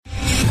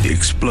The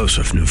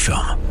explosive new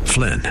film,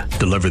 Flynn,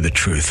 deliver the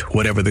truth,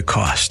 whatever the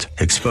cost,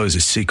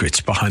 exposes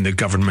secrets behind the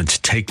government's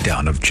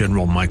takedown of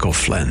General Michael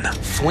Flynn.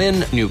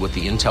 Flynn knew what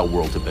the intel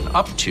world had been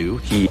up to.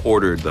 He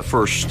ordered the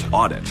first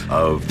audit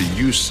of the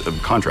use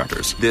of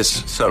contractors.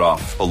 This set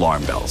off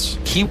alarm bells.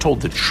 He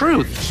told the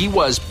truth. He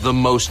was the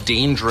most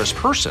dangerous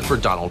person for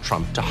Donald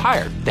Trump to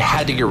hire. They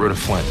had to get rid of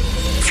Flynn.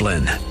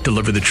 Flynn,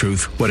 deliver the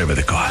truth, whatever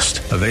the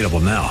cost. Available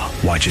now.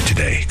 Watch it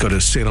today. Go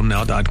to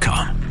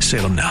salemnow.com.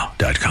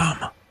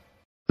 salemnow.com.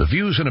 The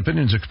views and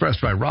opinions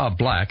expressed by Rob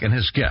Black and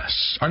his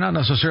guests are not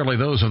necessarily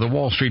those of the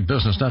Wall Street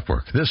Business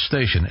Network, this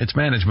station, its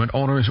management,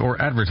 owners,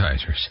 or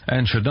advertisers,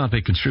 and should not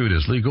be construed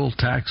as legal,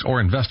 tax, or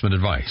investment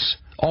advice.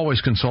 Always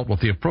consult with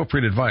the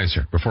appropriate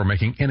advisor before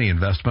making any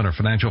investment or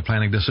financial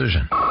planning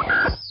decision.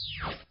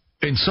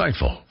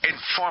 Insightful,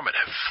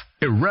 informative,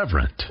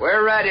 irreverent.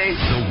 We're ready.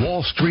 The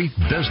Wall Street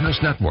Business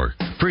Network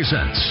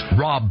presents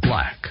Rob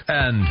Black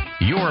and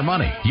Your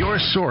Money, your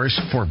source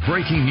for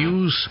breaking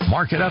news,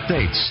 market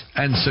updates,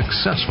 and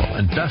successful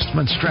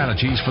investment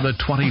strategies for the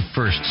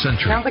 21st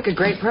century. Sounds like a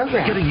great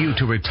program. Getting you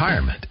to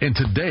retirement in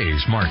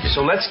today's market.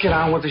 So let's get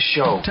on with the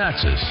show.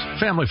 Taxes,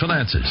 family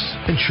finances,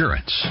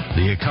 insurance,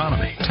 the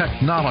economy,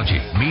 technology,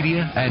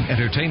 media, and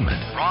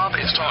entertainment. Rob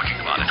is talking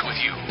about it with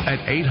you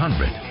at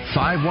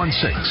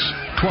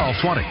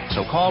 800-516-1220.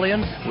 So call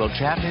in, we'll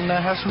chat and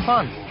have some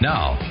fun.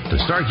 Now, to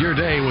start your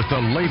day with the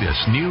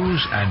latest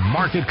news and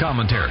market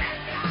commentary,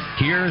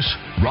 here's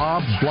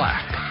Rob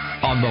Black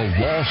on the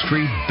Wall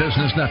Street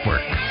Business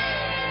Network.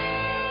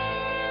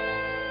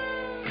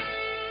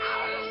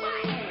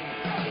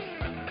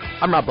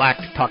 I'm Rob Black,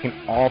 talking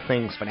all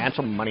things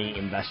financial, money,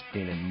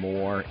 investing, and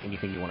more.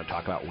 Anything you want to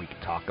talk about, we can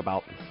talk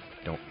about.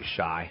 Don't be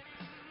shy.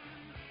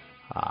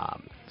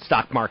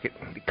 Stock market,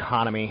 the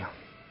economy.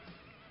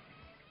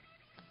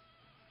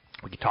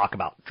 We could talk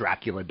about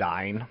Dracula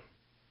dying.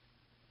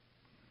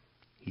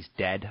 He's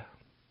dead.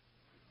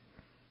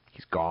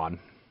 He's gone.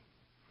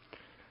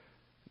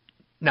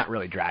 Not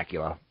really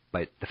Dracula,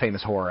 but the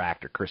famous horror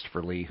actor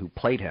Christopher Lee, who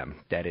played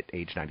him, dead at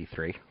age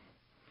 93.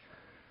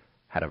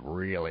 Had a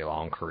really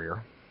long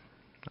career.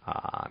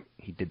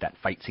 He did that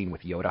fight scene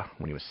with Yoda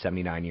when he was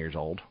 79 years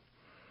old.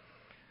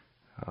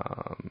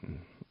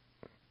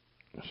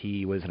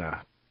 He was in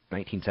a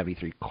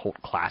 1973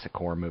 cult classic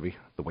horror movie,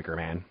 The Wicker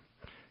Man.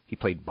 He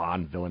played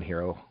Bond villain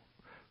hero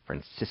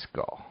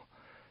Francisco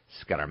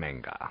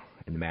Scaramanga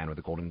in The Man with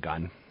the Golden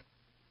Gun.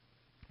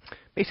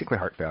 Basically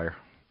heart failure.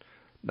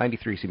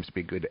 93 seems to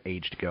be a good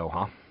age to go,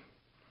 huh?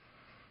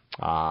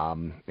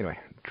 Anyway,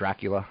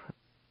 Dracula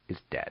is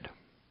dead.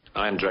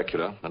 I am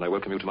Dracula, and I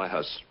welcome you to my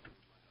house.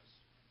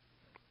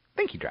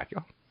 Thank you,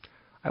 Dracula.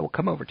 I will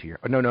come over to your...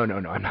 Oh, no,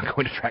 I'm not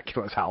going to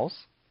Dracula's house.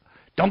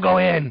 Don't go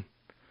in!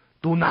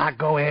 Do not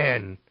go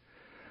in!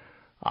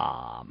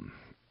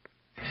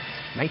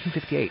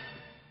 1958.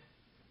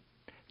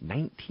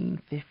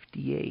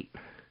 1958.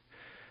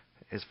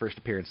 His first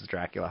appearance as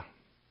Dracula.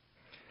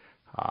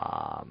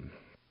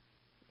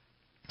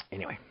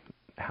 Anyway,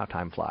 how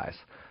time flies.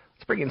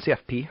 Let's bring in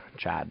CFP,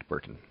 Chad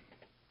Burton.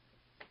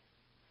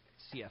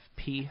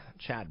 CFP,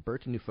 Chad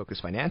Burton, New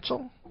Focus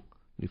Financial.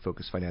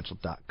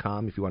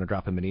 NewFocusFinancial.com. If you want to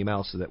drop him an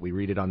email so that we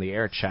read it on the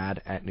air,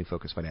 Chad at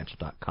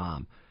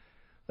NewFocusFinancial.com.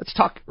 Let's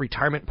talk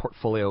retirement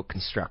portfolio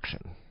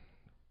construction.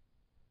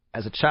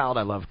 As a child,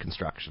 I loved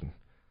construction.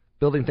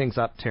 Building things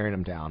up, tearing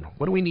them down.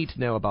 What do we need to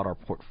know about our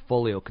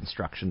portfolio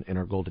construction in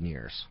our golden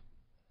years?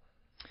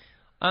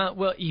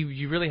 Well,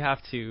 you really have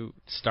to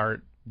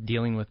start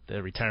dealing with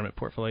the retirement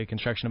portfolio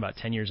construction about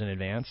 10 years in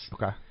advance.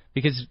 Okay.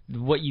 Because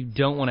what you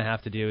don't want to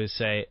have to do is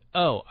say,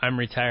 oh, I'm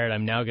retired,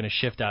 I'm now going to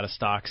shift out of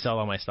stocks, sell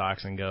all my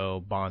stocks, and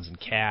go bonds and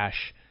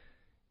cash.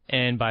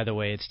 And by the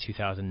way, it's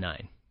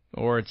 2009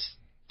 or it's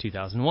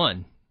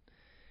 2001.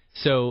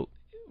 So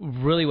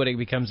really what it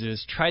becomes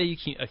is try to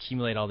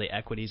accumulate all the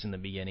equities in the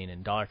beginning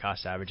and dollar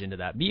cost average into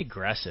that. Be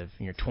aggressive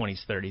in your 20s,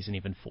 30s, and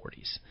even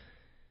 40s.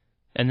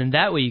 And then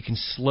that way you can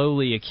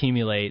slowly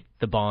accumulate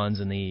the bonds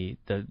and the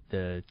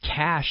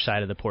cash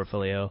side of the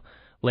portfolio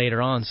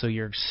later on, so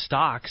your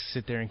stocks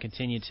sit there and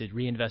continue to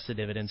reinvest the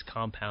dividends,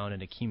 compound,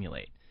 and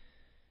accumulate.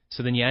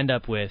 So then you end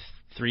up with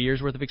 3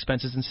 years' worth of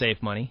expenses and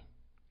safe money,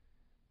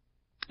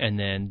 and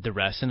then the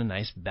rest in a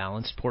nice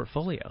balanced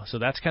portfolio. So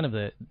that's kind of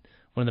one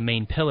of the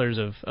main pillars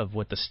of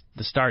what the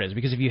start is.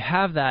 Because if you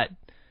have that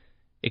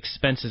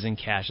expenses in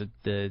cash,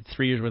 the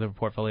 3 years' worth of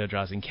portfolio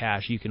draws in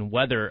cash, you can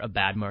weather a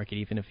bad market.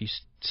 Even if you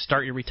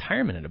start your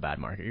retirement in a bad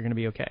market, you're going to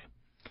be okay.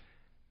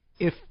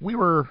 If we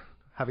were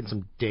having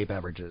some day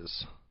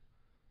beverages,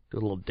 do a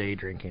little day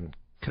drinking,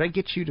 could I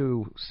get you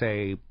to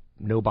say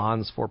no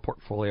bonds for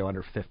portfolio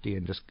under 50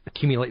 and just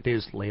accumulate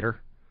these later?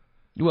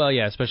 Well,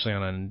 yeah, especially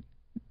on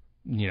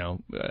a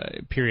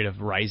period of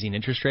rising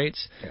interest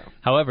rates. Yeah.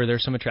 However,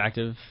 there's some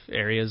attractive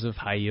areas of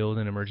high yield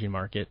and emerging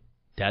market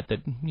debt that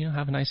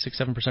have a nice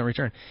 6-7%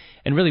 return.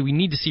 And really, we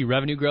need to see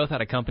revenue growth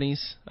out of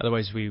companies.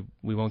 Otherwise, we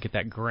won't get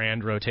that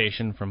grand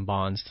rotation from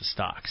bonds to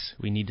stocks.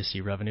 We need to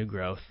see revenue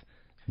growth,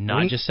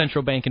 not just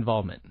central bank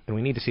involvement. And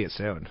we need to see it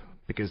soon,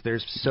 because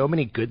there's so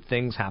many good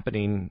things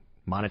happening,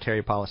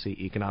 monetary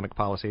policy, economic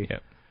policy.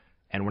 Yep.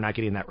 and we're not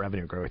getting that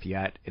revenue growth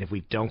yet. And if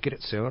we don't get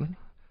it soon,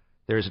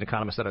 there's an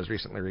economist that I was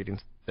recently reading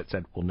that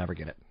said we'll never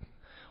get it.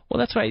 Well,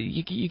 that's why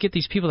you get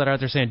these people that are out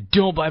there saying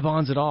don't buy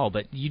bonds at all,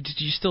 but you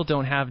still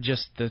don't have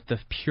just the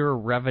pure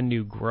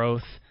revenue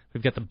growth.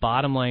 We've got the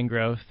bottom line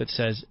growth that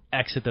says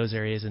exit those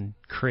areas and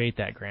create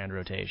that grand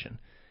rotation.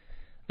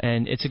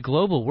 And it's a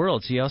global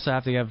world, so you also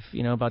have to have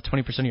about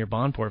 20% of your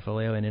bond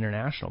portfolio in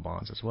international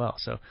bonds as well.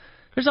 So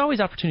there's always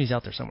opportunities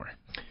out there somewhere.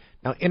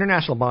 Now,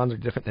 international bonds are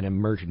different than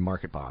emerging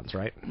market bonds,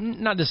 right?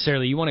 Not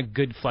necessarily. You want a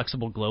good,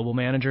 flexible global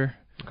manager.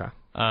 Okay.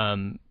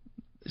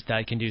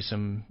 That can do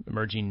some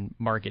emerging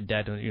market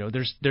debt.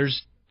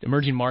 There's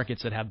emerging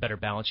markets that have better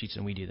balance sheets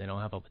than we do. They don't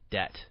have all the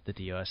debt that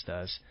the U.S.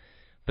 does.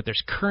 But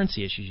there's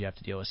currency issues you have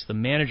to deal with. So the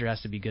manager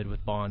has to be good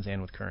with bonds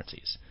and with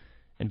currencies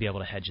and be able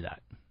to hedge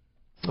that.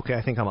 Okay,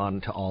 I think I'm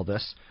on to all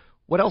this.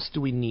 What else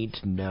do we need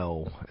to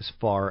know as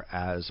far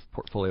as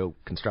portfolio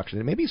construction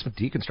and maybe some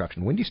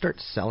deconstruction? When do you start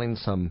selling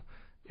some,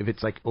 if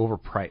it's like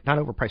overpriced, not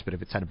overpriced, but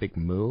if it's had a big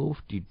move,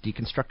 do you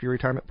deconstruct your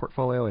retirement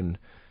portfolio and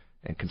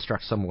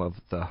construct some of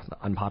the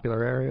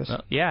unpopular areas?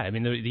 Yeah, I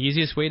mean, the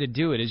easiest way to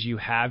do it is you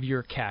have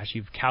your cash.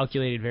 You've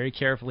calculated very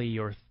carefully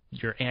your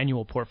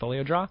annual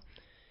portfolio draw. At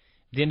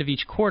the end of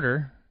each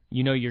quarter,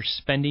 you're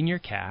spending your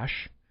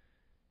cash.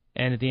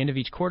 And at the end of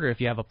each quarter,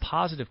 if you have a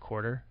positive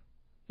quarter,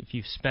 if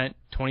you've spent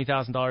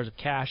 $20,000 of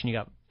cash and you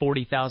got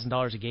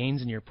 $40,000 of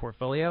gains in your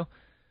portfolio,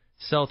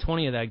 sell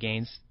 20 of that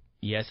gains.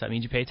 Yes, that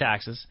means you pay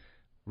taxes.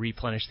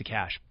 Replenish the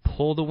cash.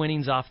 Pull the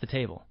winnings off the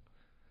table.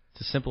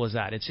 It's as simple as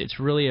that. It's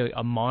really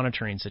a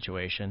monitoring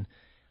situation.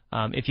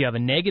 If you have a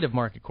negative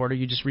market quarter,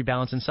 you just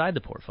rebalance inside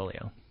the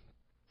portfolio.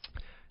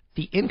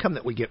 The income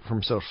that we get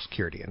from Social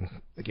Security, and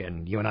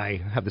again, you and I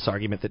have this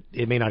argument that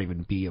it may not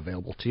even be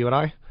available to you and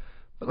I,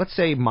 but let's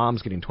say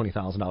mom's getting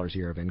 $20,000 a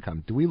year of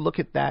income. Do we look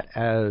at that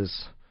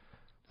as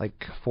like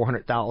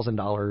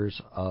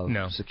 $400,000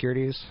 of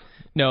securities?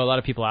 No, a lot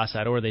of people ask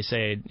that, or they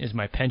say, is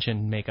my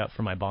pension make up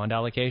for my bond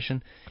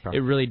allocation? Okay.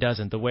 It really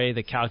doesn't. The way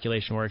the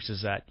calculation works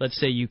is that, let's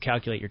say you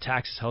calculate your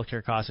taxes,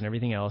 healthcare costs, and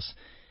everything else,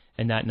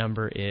 and that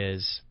number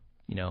is,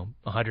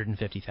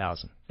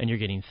 $150,000, and you're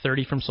getting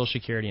 30 from Social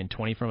Security and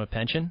 20 from a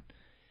pension.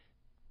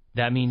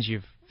 That means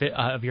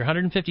of your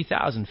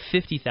 $150,000,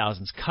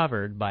 $50,000 is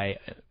covered by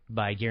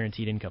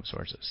guaranteed income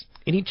sources.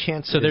 Any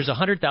chance? So there's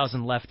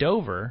 $100,000 left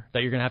over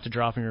that you're going to have to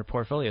draw from your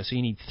portfolio. So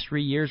you need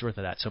 3 years worth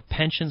of that. So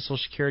pension, Social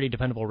Security,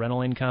 dependable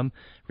rental income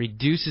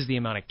reduces the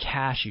amount of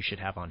cash you should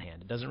have on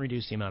hand. It doesn't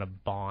reduce the amount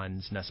of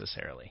bonds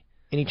necessarily.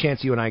 Any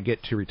chance you and I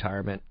get to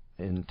retirement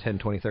in 10,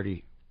 20,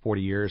 30,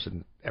 40 years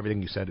and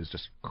everything you said is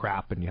just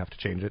crap and you have to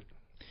change it?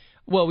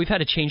 Well, we've had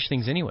to change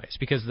things anyways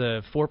because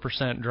the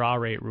 4% draw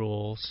rate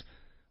rules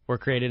were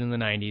created in the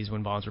 90s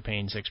when bonds were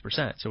paying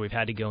 6%. So we've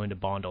had to go into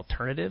bond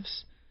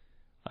alternatives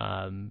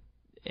and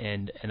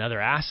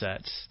other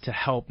assets to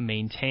help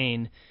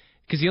maintain,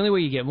 because the only way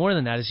you get more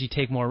than that is you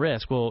take more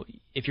risk. Well,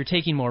 if you're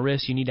taking more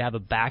risk, you need to have a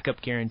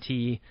backup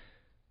guarantee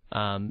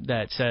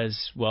that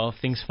says, well, if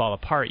things fall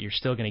apart, you're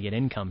still going to get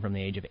income from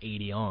the age of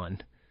 80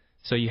 on.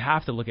 So you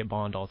have to look at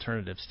bond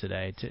alternatives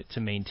today to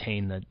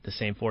maintain the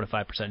same 4 to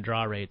 5%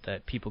 draw rate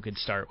that people could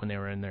start when they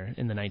were in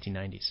the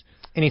 1990s.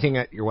 Anything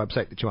at your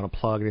website that you want to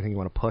plug? Anything you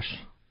want to push?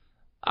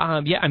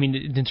 Yeah, I mean,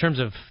 in terms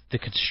of the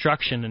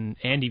construction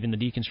and even the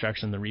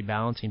deconstruction, the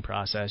rebalancing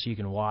process, you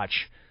can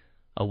watch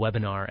a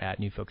webinar at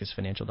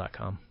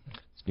newfocusfinancial.com.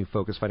 It's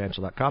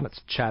newfocusfinancial.com. It's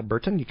Chad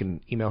Burton. You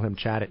can email him,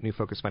 Chad at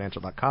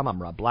newfocusfinancial.com.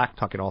 I'm Rob Black,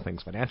 talking all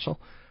things financial,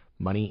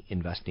 money,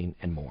 investing,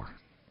 and more.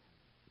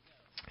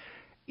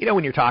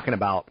 When you're talking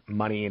about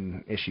money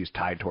and issues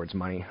tied towards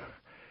money,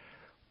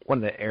 one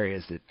of the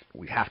areas that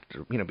we have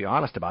to, be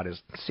honest about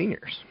is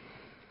seniors.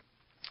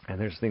 And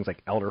there's things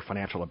like elder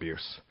financial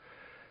abuse.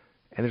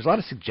 And there's a lot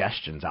of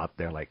suggestions out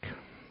there like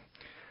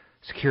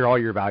secure all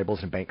your valuables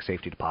in a bank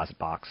safety deposit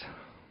box.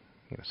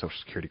 Social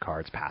security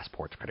cards,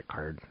 passports, credit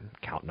card,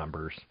 account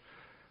numbers,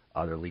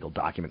 other legal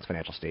documents,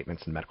 financial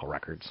statements, and medical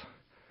records.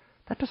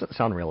 That doesn't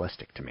sound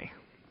realistic to me.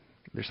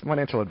 There's some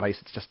financial advice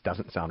that just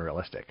doesn't sound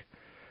realistic.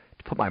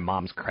 To put my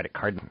mom's credit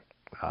card in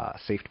a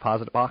safe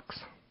deposit box?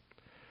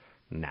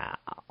 No.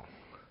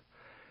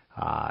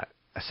 A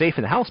safe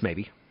in the house,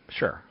 maybe.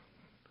 Sure.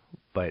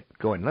 But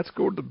let's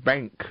go to the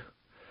bank.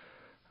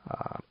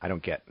 I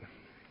don't get.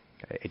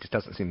 It just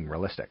doesn't seem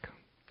realistic.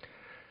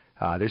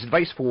 There's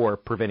advice for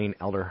preventing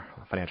elder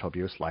financial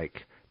abuse,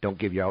 like don't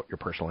give out your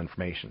personal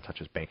information,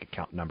 such as bank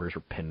account numbers or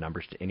PIN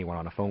numbers, to anyone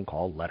on a phone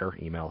call, letter,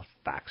 email,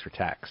 fax, or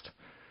text.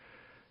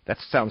 That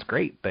sounds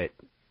great, but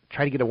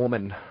try to get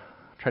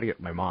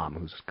my mom,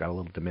 who's got a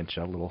little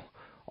dementia, a little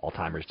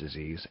Alzheimer's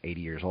disease,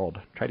 80 years old,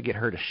 try to get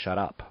her to shut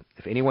up.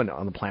 If anyone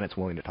on the planet's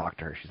willing to talk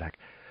to her, she's like,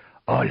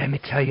 oh, let me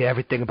tell you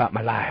everything about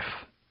my life.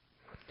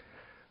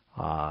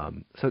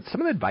 So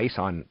some of the advice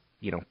on,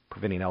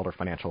 preventing elder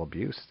financial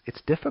abuse,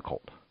 it's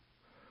difficult.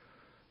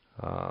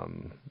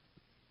 And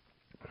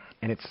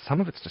some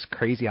of it's just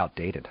crazy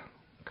outdated.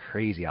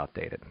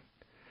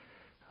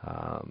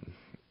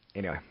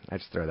 Anyway, I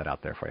just throw that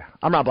out there for you.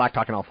 I'm Rob Black,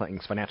 talking all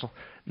things financial.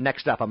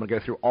 Next up, I'm going to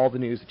go through all the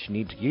news that you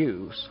need to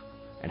use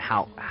and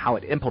how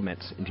it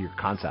implements into your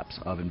concepts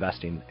of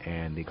investing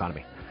and the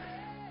economy.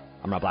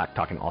 I'm Rob Black,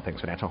 talking all things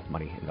financial,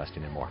 money,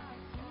 investing, and more.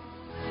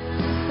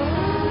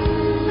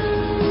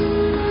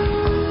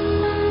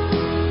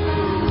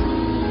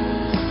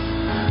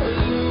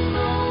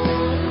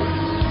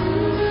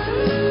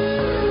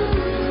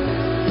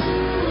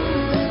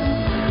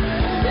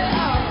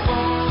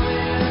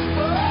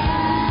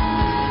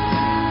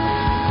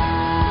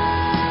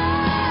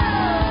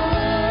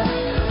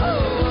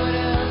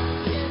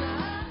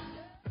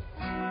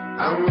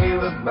 And we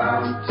were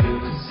bound to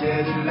the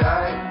city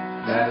light.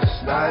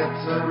 Last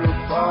night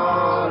turned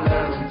falling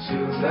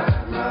into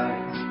that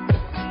night.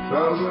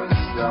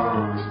 Focused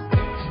on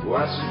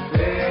what you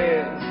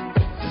feel.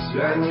 Just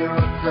when you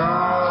were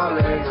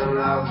calling and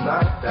I was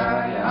like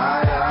that.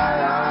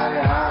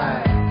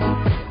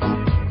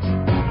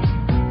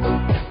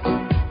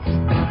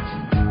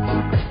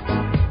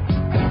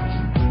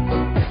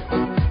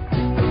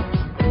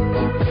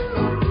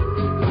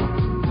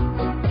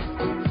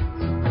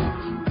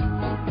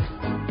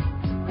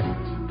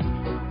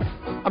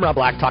 I'm Rob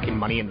Black, talking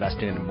money,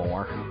 investing, and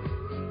more.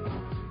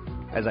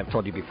 As I've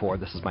told you before,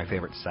 this is my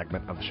favorite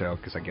segment of the show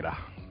because I get to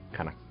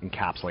kind of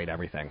encapsulate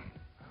everything.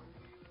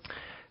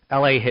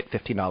 LA hit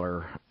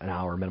 $15 an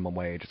hour minimum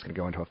wage. It's going to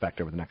go into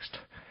effect over the next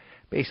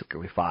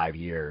basically 5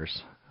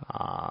 years.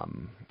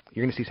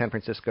 You're going to see San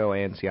Francisco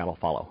and Seattle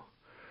follow.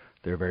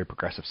 They're very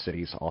progressive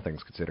cities, all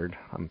things considered.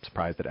 I'm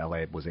surprised that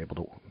LA was able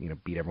to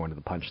beat everyone to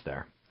the punch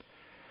there.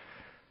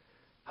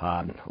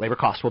 Labor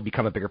costs will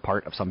become a bigger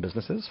part of some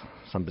businesses.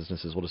 Some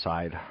businesses will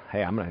decide,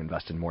 hey, I'm going to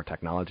invest in more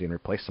technology and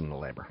replace some of the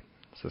labor.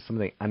 So some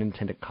of the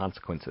unintended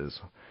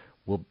consequences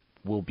will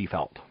be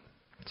felt.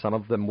 Some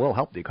of them will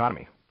help the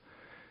economy,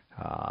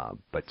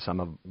 but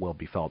some will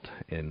be felt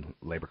in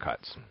labor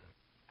cuts.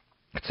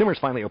 Consumers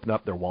finally opened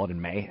up their wallet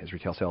in May as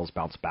retail sales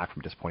bounced back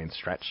from a disappointing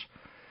stretch.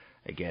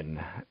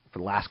 Again, for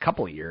the last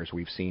couple of years,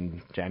 we've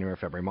seen January,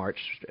 February, March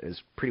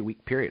as pretty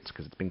weak periods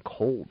because it's been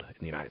cold in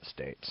the United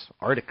States,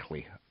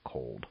 arctically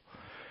cold.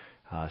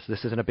 So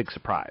this isn't a big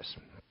surprise,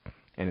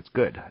 and it's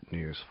good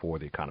news for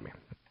the economy.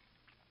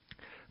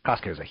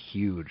 Costco is a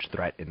huge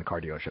threat in the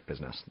car dealership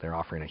business. They're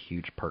offering a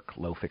huge perk,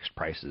 low fixed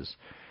prices,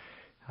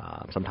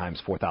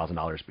 sometimes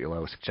 $4,000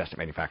 below suggested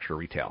manufacturer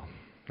retail.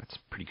 That's a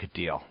pretty good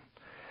deal.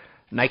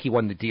 Nike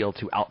won the deal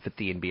to outfit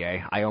the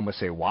NBA. I almost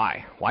say,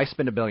 why? Why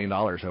spend $1 billion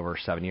over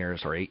 7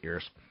 years or 8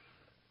 years?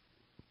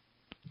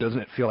 Doesn't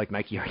it feel like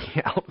Nike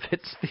already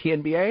outfits the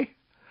NBA?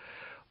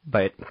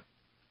 But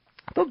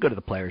they'll go to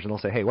the players and they'll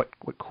say, hey, what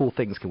cool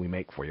things can we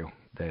make for you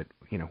that,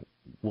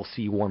 we'll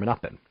see you warming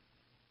up in?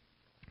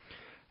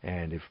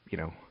 And if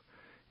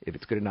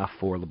it's good enough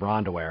for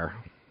LeBron to wear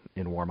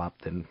in warm up,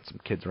 then some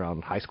kids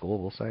around high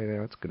school will say,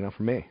 it's good enough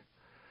for me.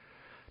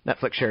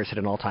 Netflix shares hit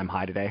an all-time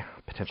high today.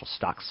 Potential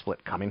stock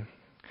split coming.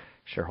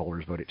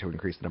 Shareholders voted to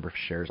increase the number of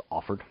shares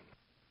offered.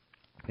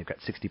 They've got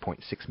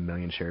 60.6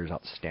 million shares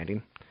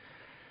outstanding.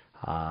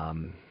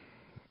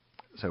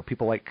 So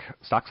people like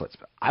stock splits.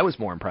 I was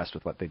more impressed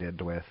with what they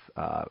did with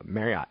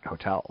Marriott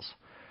hotels.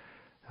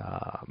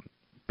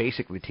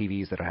 Basically,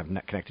 TVs that don't have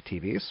net-connected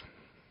TVs,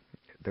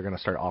 they're going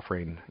to start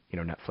offering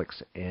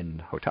Netflix in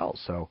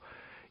hotels. So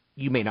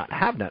you may not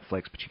have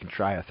Netflix, but you can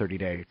try a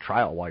 30-day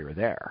trial while you're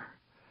there.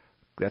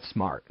 That's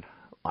smart.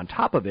 On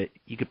top of it,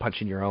 you could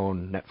punch in your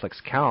own Netflix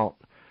account,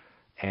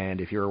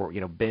 and if you're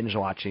binge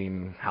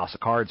watching House of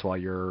Cards while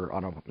you're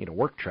on a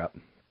work trip,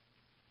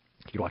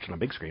 you can watch it on a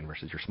big screen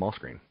versus your small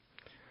screen.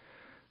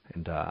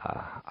 And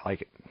I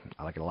like it.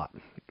 I like it a lot.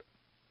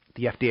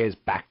 The FDA has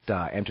backed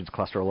Amgen's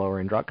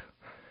cholesterol-lowering drug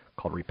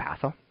called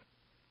Repatha.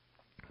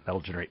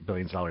 That'll generate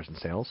billions of dollars in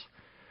sales.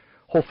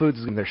 Whole Foods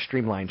is in their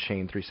streamlined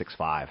chain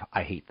 365.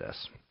 I hate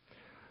this.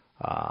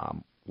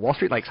 Wall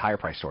Street likes higher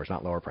price stores,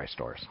 not lower price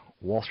stores.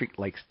 Wall Street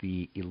likes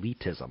the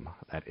elitism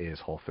that is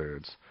Whole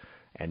Foods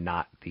and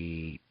not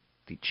the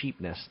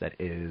cheapness that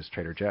is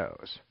Trader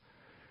Joe's.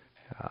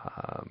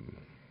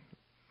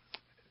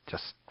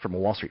 Just from a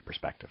Wall Street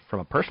perspective. From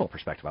a personal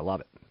perspective, I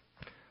love it.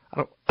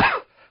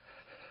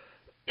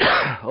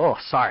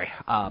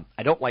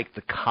 I don't like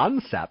the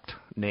concept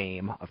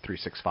name of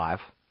 365,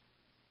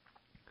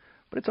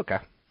 but it's okay.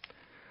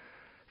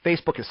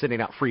 Facebook is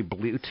sending out free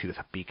Bluetooth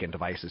beacon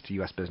devices to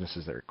U.S.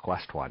 businesses that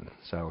request one.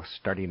 So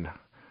starting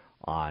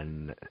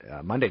on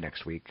Monday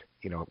next week,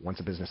 once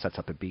a business sets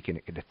up a beacon,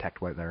 it can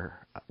detect when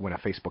a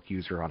Facebook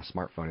user on a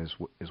smartphone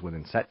is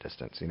within set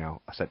distance.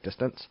 A set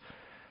distance.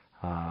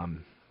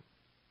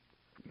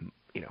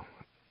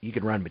 You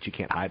can run, but you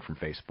can't hide from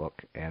Facebook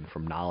and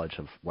from knowledge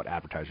of what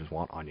advertisers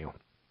want on you.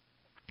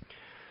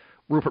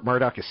 Rupert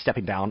Murdoch is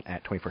stepping down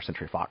at 21st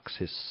Century Fox.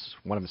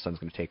 One of his sons is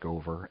going to take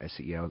over as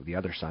CEO. The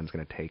other son is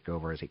going to take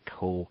over as a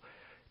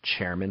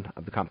co-chairman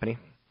of the company,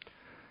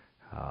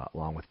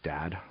 along with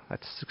Dad.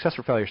 That's success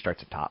or failure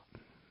starts at top.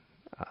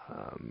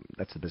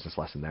 That's the business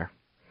lesson there.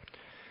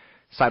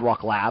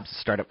 Sidewalk Labs, a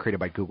startup created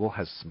by Google,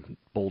 has some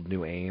bold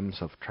new aims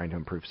of trying to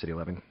improve city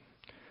living.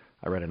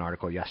 I read an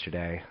article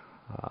yesterday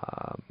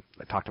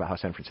that talked about how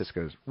San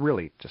Francisco is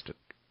really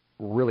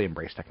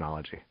embraced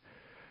technology.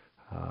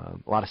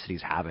 A lot of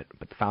cities have it,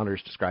 but the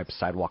founders describe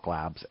Sidewalk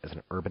Labs as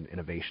an urban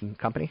innovation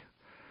company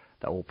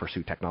that will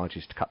pursue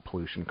technologies to cut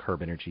pollution,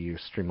 curb energy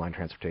use, streamline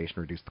transportation,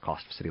 reduce the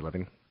cost of city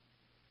living.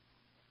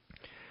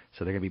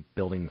 So they're going to be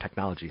building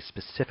technology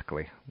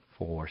specifically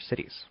for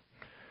cities.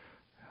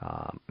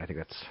 I think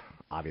that's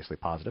obviously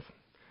positive.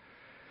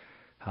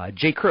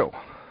 J. Crew.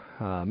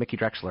 Mickey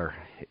Drexler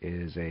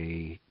is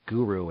a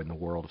guru in the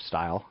world of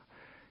style.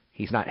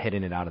 He's not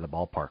hitting it out of the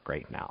ballpark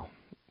right now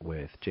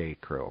with J.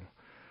 Crew.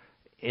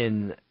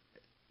 In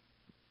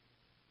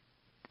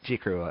J.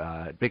 Crew,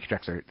 Mickey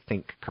Drexler,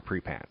 think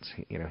capri pants.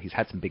 He's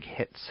had some big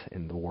hits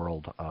in the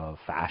world of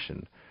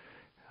fashion.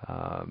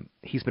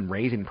 He's been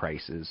raising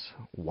prices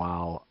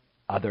while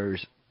other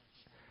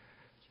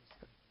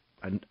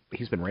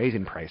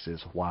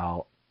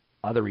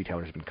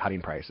retailers have been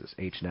cutting prices.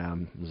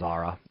 H&M,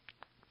 Zara,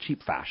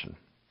 cheap fashion,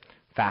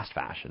 fast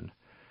fashion.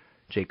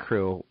 J.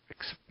 Crew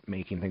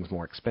making things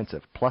more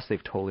expensive. Plus,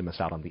 they've totally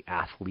missed out on the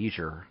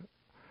athleisure,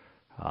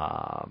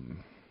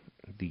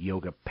 the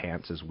yoga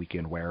pants as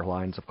weekend wear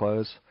lines of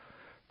clothes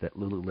that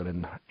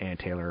Lululemon, Ann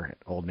Taylor, and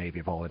Old Navy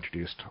have all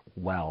introduced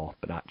well,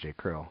 but not J.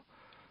 Crew.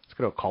 Let's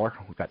go to a caller.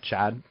 We've got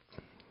Chad.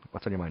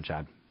 What's on your mind,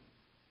 Chad?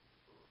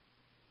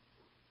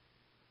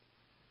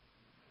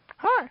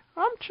 Hi,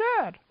 I'm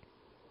Chad.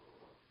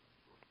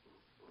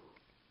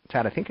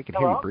 Chad, I think I can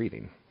hear you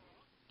breathing.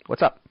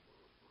 What's up?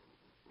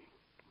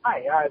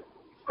 Hi.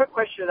 Quick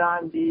question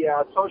on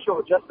the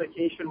social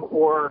justification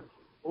for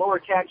lower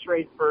tax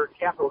rate for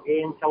capital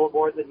gains held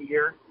more than a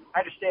year. I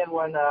understand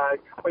when a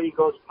company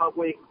goes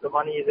public, the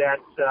money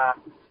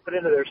that's put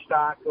into their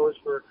stock goes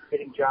for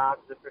creating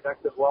jobs and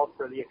productive wealth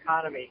for the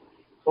economy.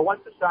 But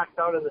once the stock's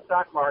out in the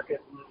stock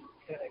market,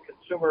 and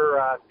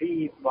consumer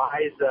B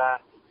buys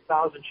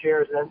 1,000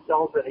 shares and then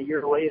sells it a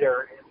year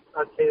later, and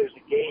let's say there's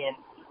a gain,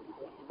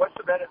 what's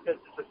the benefit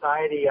to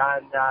society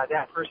on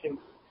that person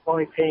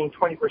only paying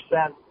 20%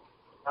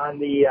 on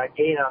the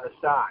gain on the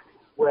stock,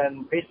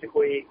 when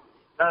basically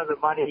none of the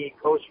money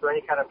goes for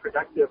any kind of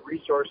productive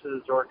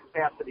resources or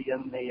capacity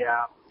in the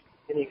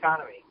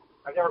economy?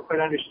 I've never quite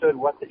understood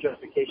what the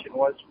justification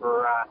was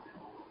for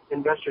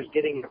investors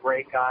getting a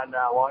break on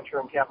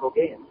long-term capital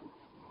gains.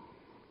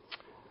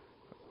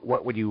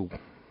 What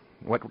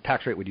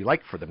tax rate would you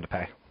like for them to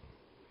pay?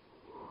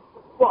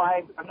 Well,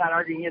 I'm not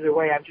arguing either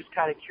way. I'm just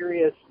kind of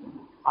curious.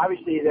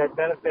 Obviously, that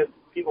benefits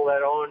people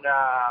that own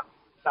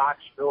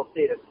stocks, real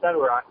estate,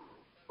 etc.,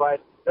 but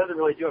doesn't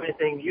really do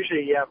anything.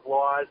 Usually you have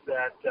laws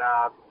that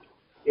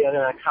in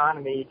an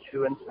economy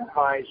to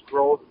incentivize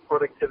growth,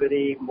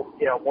 productivity,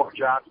 more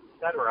jobs,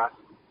 etc.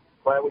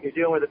 But when you're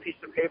dealing with a piece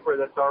of paper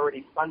that's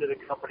already funded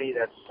a company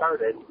that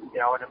started,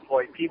 and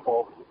employed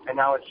people, and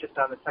now it's just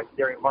on the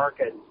secondary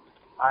market,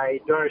 I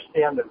don't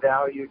understand the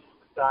value to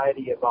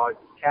society about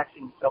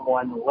taxing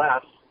someone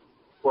less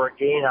for a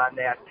gain on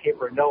that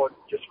paper note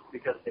just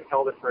because they've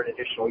held it for an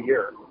additional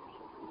year.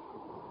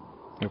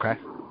 Okay.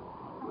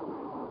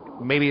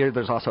 Maybe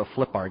there's also a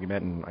flip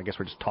argument, and I guess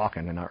we're just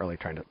talking and not really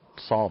trying to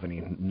solve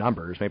any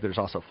numbers. Maybe there's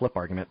also a flip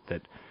argument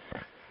that,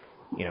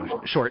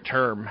 short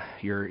term,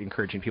 you're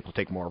encouraging people to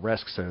take more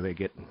risks so they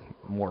get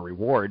more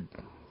reward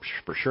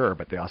for sure,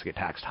 but they also get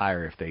taxed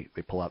higher if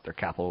they pull out their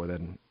capital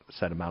within a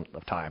set amount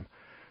of time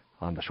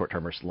on the short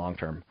term versus long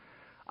term.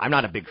 I'm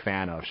not a big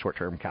fan of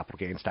short-term capital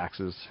gains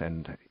taxes,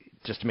 and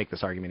just to make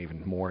this argument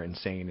even more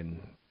insane, and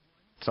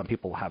some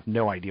people have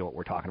no idea what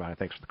we're talking about, and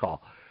thanks for the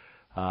call.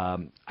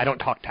 I don't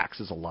talk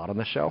taxes a lot on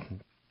this show,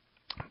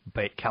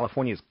 but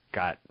California's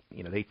got,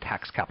 they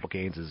tax capital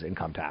gains as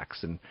income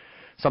tax, and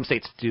some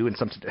states do and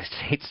some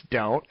states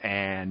don't,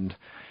 and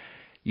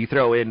you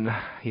throw in,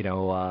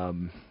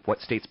 what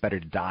state's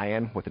better to die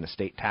in with an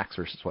estate tax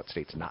versus what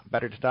state's not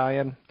better to die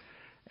in,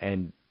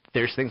 and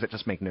there's things that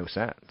just make no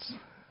sense.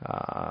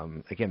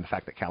 Again, the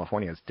fact that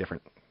California has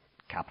different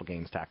capital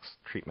gains tax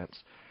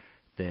treatments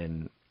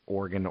than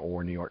Oregon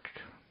or New York,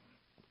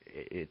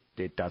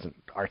 it doesn't.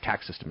 Our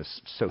tax system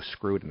is so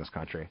screwed in this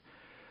country.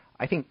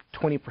 I think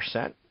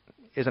 20%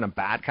 isn't a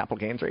bad capital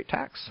gains rate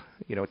tax.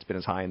 It's been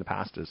as high in the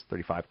past as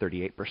 35,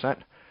 38%.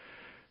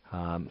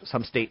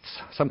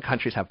 Some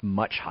countries have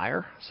much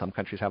higher. Some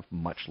countries have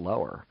much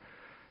lower.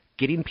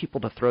 Getting people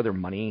to throw their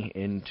money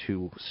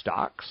into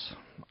stocks,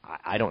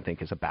 I don't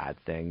think is a bad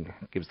thing.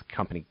 It gives the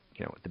company,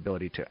 the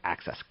ability to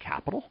access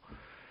capital.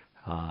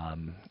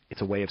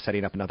 It's a way of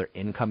setting up another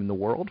income in the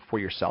world for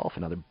yourself,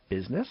 another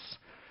business,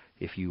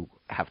 if you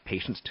have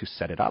patience to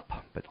set it up.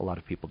 But a lot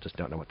of people just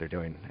don't know what they're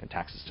doing, and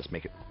taxes just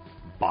make it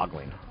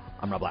boggling.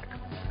 I'm Rob Black.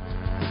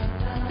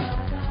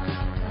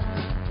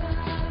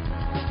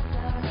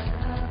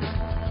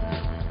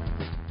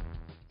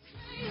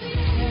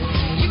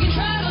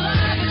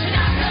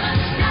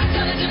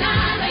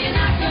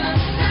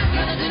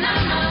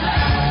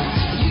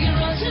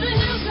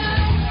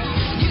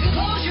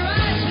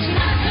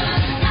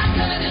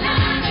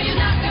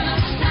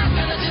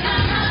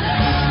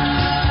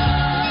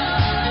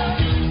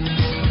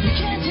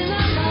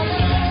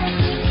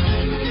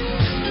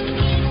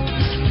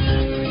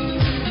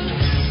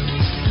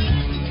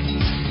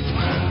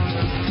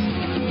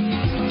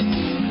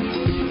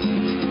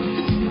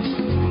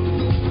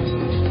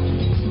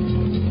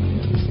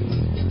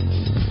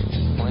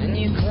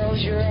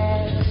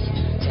 I'm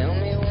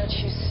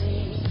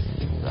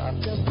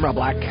Rob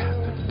Black,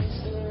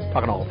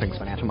 talking all things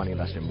financial, money,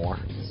 investing, and more.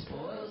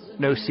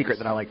 No secret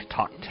that I like to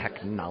talk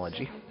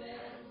technology.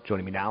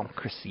 Joining me now,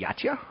 Chris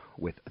Ciaccia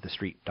with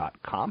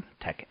TheStreet.com,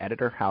 tech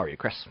editor. How are you,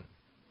 Chris?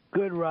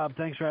 Good, Rob.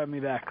 Thanks for having me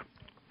back.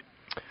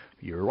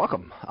 You're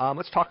welcome.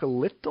 Let's talk a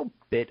little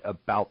bit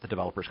about the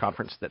Developers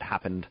Conference that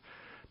happened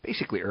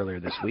basically earlier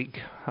this week.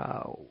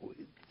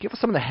 Give us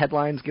some of the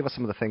headlines. Give us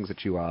some of the things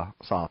that you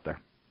saw out there.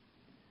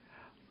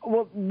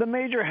 Well, the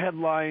major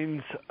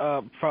headlines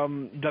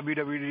from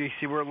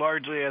WWDC were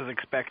largely as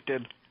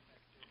expected.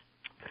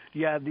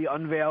 You had the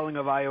unveiling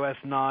of iOS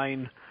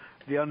 9,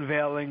 the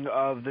unveiling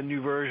of the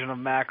new version of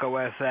Mac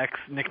OS X,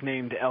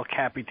 nicknamed El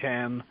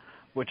Capitan,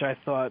 which I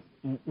thought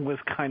was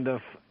kind of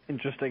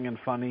interesting and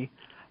funny.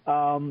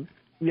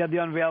 You had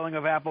the unveiling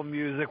of Apple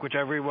Music, which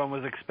everyone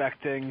was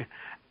expecting.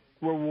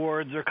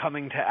 Rewards are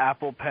coming to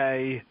Apple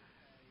Pay.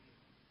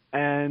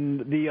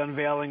 And the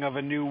unveiling of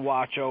a new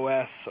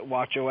WatchOS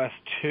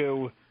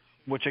 2,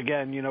 which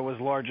again, was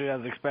largely as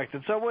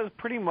expected. So it was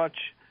pretty much,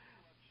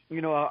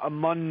 a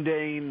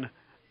mundane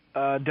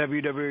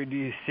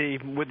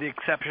WWDC, with the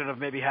exception of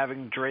maybe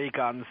having Drake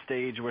on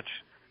stage, which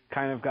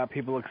kind of got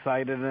people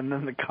excited, and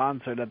then the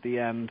concert at the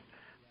end.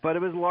 But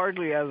it was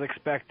largely as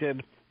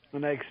expected,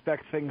 and I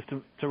expect things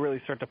to really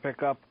start to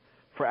pick up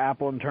for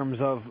Apple in terms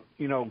of,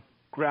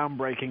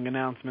 groundbreaking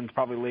announcements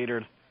probably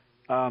later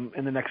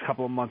in the next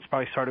couple of months,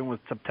 probably starting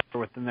with September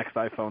with the next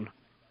iPhone.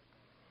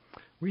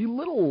 Were you a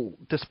little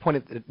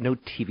disappointed that no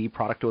TV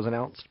product was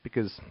announced?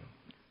 Because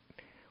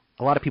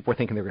a lot of people were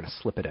thinking they were going to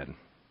slip it in.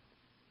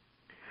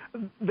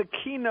 The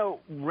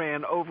keynote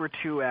ran over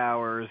 2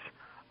 hours,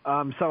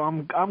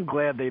 so I'm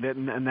glad they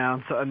didn't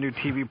announce a new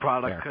TV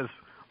product, because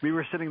we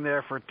were sitting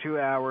there for 2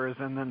 hours,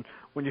 and then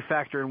when you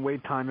factor in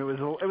wait time, it was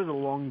a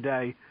long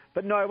day.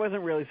 But no, I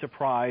wasn't really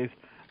surprised.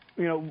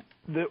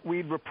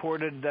 We'd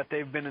reported that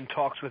they've been in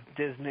talks with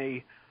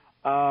Disney,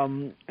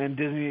 and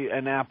Disney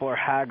and Apple are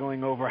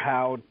haggling over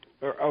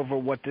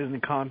what Disney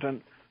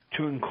content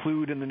to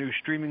include in the new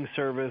streaming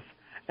service,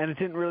 and it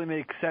didn't really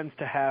make sense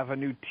to have a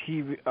new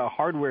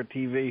hardware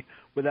TV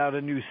without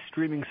a new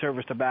streaming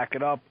service to back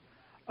it up.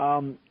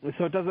 So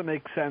it doesn't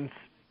make sense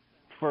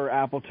for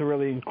Apple to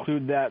really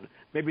include that.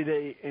 Maybe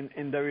they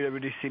in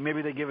WWDC,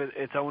 maybe they give it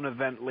its own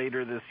event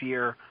later this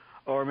year.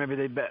 Or maybe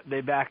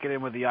they back it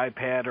in with the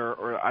iPad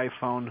or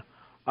iPhone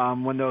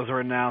when those are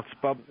announced.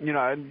 But,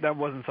 that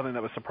wasn't something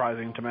that was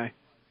surprising to me.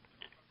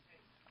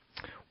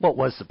 What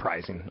was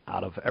surprising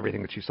out of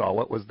everything that you saw?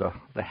 What was the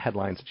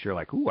headlines that you're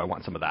like, ooh, I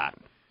want some of that?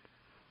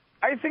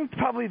 I think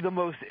probably the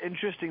most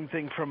interesting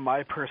thing from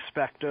my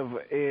perspective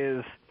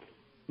is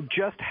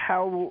just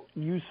how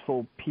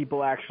useful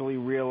people actually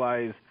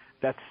realize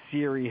that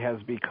Siri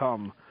has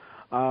become.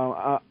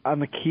 On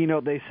the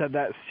keynote, they said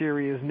that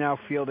Siri is now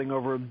fielding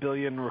over 1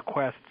 billion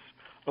requests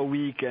a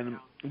week, and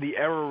the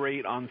error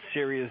rate on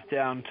Siri is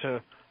down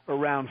to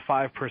around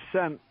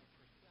 5%.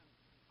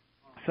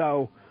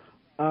 So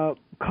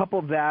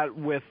couple that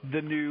with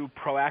the new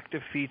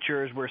proactive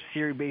features where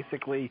Siri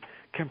basically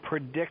can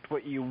predict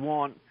what you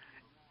want,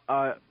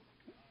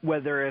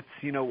 whether it's,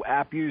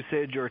 app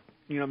usage or,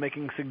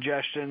 making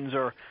suggestions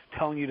or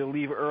telling you to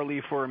leave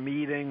early for a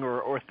meeting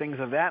or things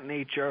of that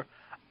nature.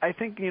 I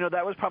think,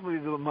 that was probably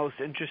the most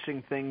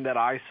interesting thing that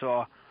I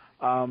saw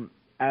out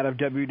of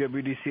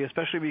WWDC,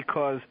 especially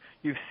because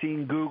you've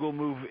seen Google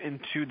move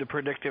into the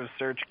predictive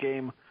search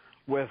game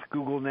with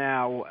Google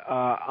Now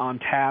on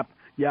tap.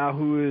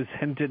 Yahoo has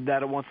hinted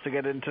that it wants to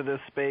get into this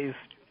space.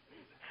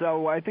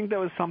 So I think that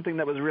was something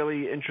that was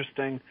really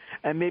interesting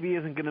and maybe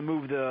isn't going to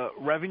move the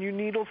revenue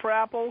needle for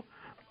Apple,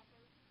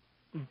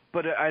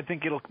 but I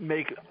think it'll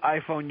make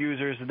iPhone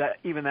users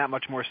that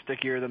much more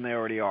stickier than they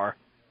already are.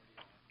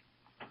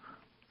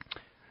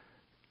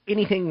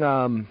 Anything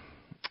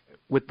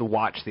with the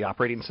watch, the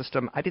operating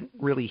system, I didn't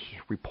really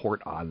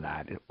report on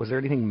that. Was there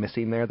anything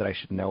missing there that I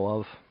should know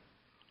of?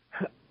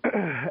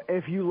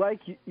 If you like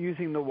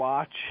using the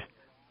watch,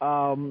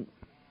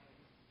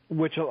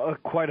 which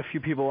quite a few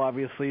people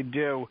obviously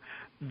do,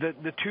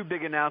 the two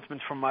big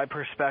announcements from my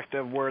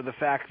perspective were the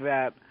fact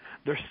that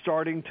they're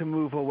starting to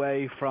move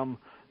away from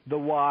the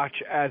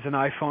watch as an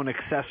iPhone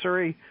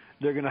accessory.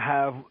 They're going to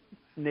have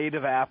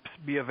native apps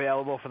be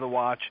available for the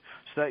watch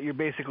so that you're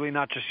basically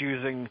not just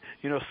using,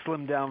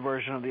 slimmed down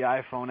version of the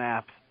iPhone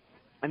apps.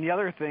 And the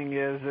other thing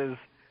is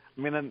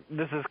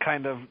this is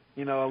kind of,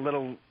 a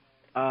little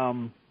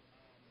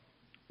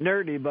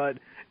nerdy, but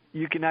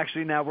you can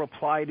actually now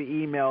reply to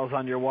emails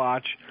on your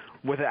watch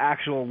with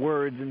actual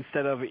words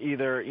instead of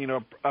either,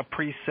 a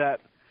preset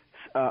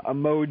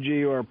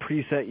emoji or a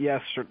preset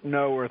yes or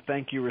no or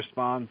thank you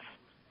response.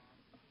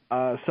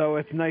 So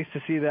it's nice to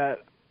see that,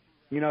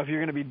 if you're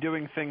going to be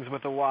doing things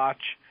with a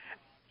watch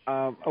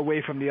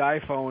away from the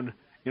iPhone,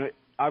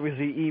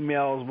 obviously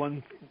email is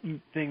one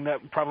thing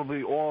that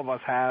probably all of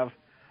us have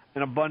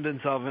an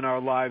abundance of in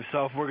our lives.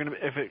 So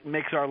if it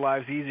makes our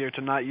lives easier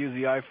to not use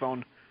the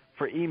iPhone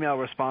for email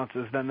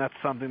responses, then that's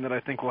something that I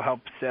think will help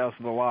sales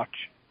of the watch.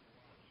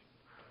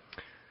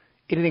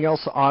 Anything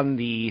else on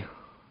the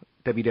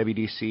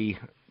WWDC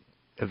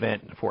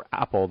event for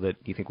Apple that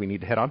you think we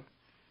need to hit on?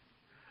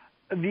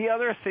 The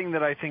other thing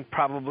that I think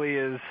probably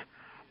is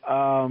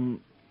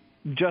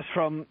just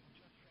from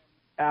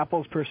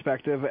Apple's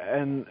perspective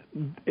and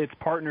its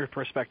partner's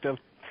perspective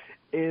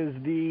is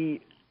the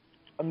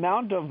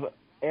amount of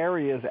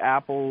areas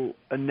Apple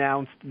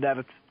announced that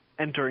it's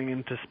entering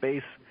into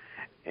space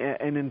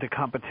and into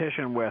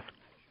competition with.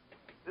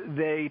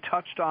 They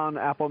touched on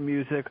Apple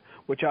Music,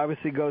 which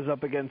obviously goes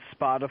up against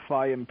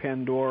Spotify and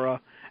Pandora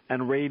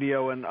and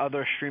radio and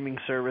other streaming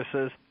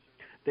services.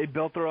 They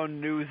built their own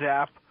news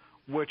app,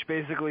 which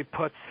basically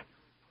puts,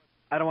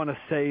 I don't want to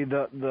say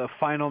the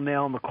final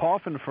nail in the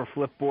coffin for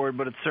Flipboard,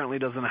 but it certainly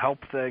doesn't help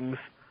things.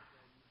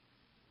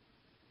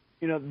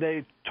 You know,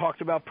 they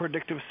talked about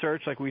predictive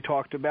search like we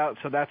talked about,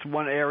 so that's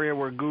one area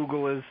where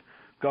Google is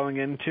going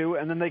into.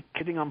 And then they're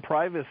kidding on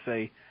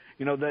privacy.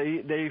 You know,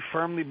 they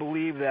firmly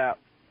believe that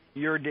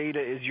your data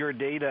is your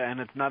data and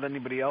it's not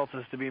anybody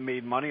else's to be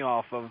made money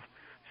off of.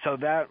 So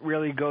that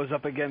really goes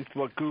up against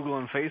what Google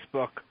and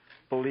Facebook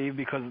believe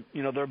because,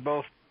 you know, they're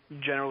both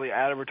generally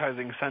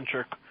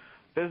advertising-centric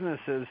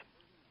businesses.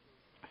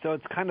 So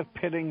it's kind of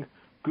pitting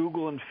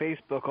Google and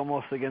Facebook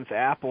almost against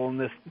Apple in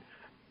this,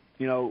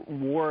 you know,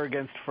 war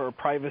against for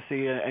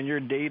privacy and your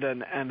data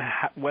and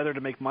whether to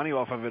make money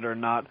off of it or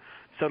not.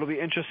 So it'll be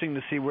interesting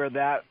to see where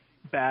that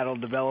battle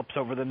develops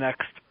over the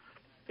next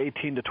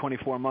 18 to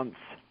 24 months.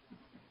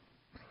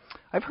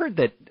 I've heard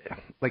that,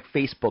 like,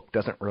 Facebook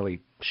doesn't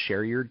really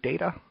share your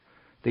data.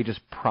 They just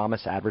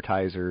promise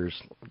advertisers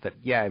that,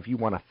 yeah, if you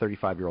want a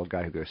 35-year-old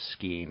guy who goes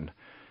skiing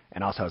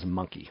and also has a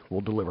monkey,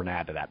 we'll deliver an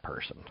ad to that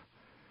person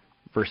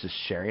versus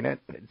sharing it.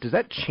 Does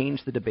that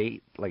change the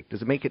debate? Like,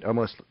 does it make it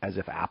almost as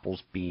if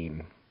Apple's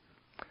being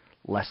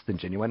less than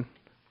genuine?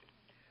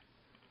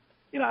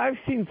 You know, I've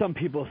seen some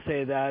people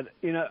say that,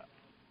 you know,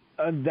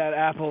 that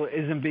Apple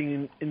isn't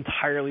being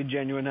entirely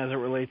genuine as it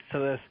relates to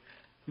this.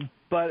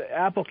 But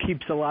Apple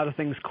keeps a lot of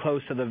things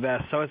close to the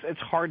vest, so it's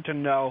hard to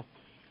know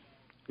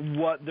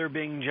what they're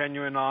being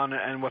genuine on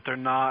and what they're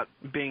not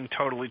being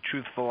totally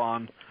truthful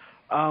on.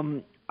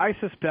 I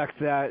suspect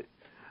that,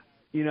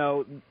 you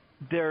know,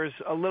 there's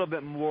a little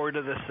bit more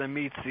to this than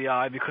meets the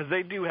eye because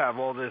they do have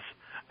all this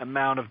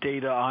amount of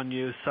data on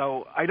you.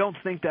 So I don't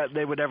think that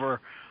they would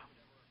ever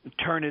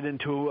turn it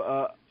into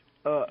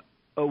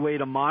a way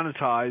to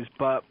monetize,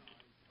 but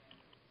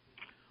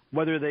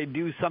whether they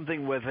do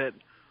something with it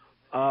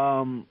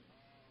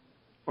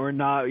or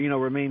not, you know,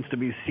 remains to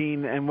be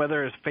seen. And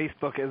whether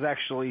Facebook is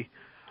actually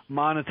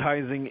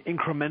monetizing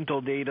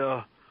incremental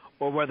data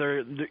or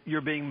whether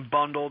you're being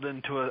bundled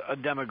into a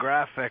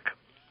demographic,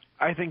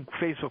 I think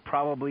Facebook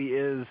probably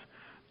is,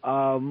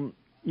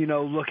 you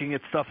know, looking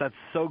at stuff that's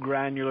so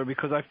granular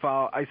because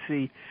I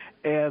see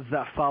ads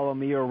that follow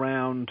me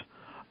around,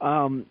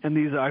 and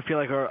these I feel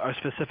like are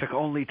specific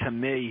only to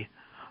me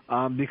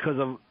because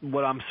of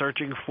what I'm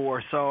searching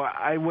for. So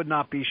I would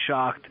not be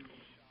shocked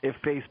if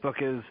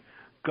Facebook is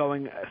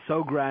going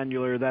so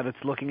granular that it's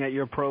looking at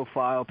your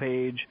profile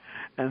page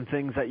and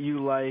things that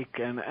you like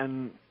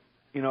and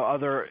you know,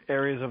 other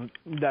areas of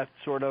that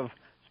sort of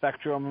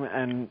spectrum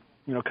and,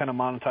 you know, kind of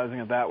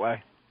monetizing it that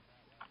way.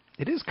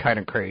 It is kind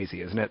of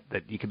crazy, isn't it,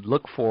 that you could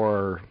look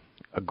for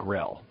a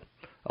grill,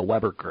 a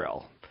Weber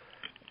grill,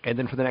 and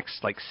then for the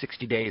next, like,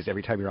 60 days,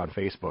 every time you're on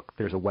Facebook,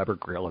 there's a Weber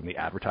grill in the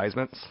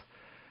advertisements.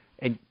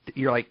 And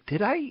you're like,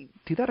 did I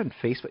do that on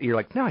Facebook? You're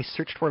like, no, I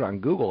searched for it on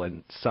Google,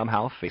 and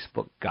somehow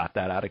Facebook got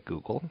that out of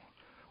Google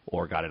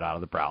or got it out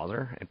of the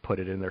browser and put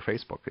it in their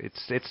Facebook.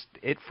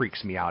 It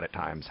freaks me out at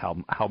times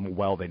how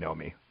well they know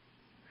me.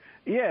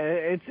 Yeah,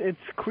 it's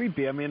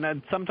creepy. I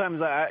mean,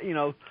 sometimes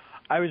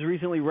I was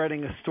recently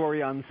writing a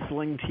story on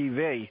Sling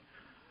TV,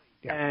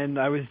 and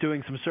I was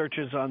doing some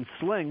searches on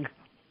Sling,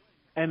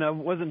 and I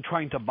wasn't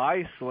trying to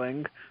buy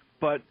Sling,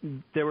 but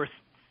there were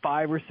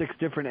 5 or 6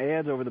 different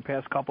ads over the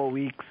past couple of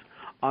weeks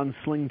on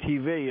Sling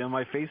TV on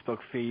my Facebook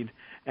feed,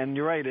 and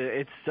you're right.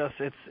 It's just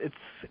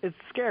it's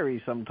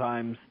scary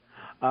sometimes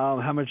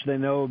how much they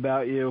know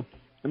about you,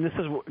 and this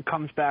is what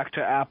comes back to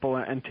Apple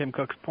and Tim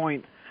Cook's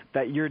point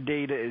that your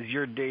data is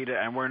your data,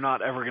 and we're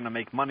not ever going to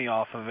make money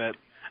off of it.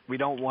 We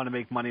don't want to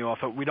make money off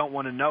it. We don't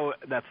want to know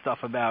that stuff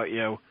about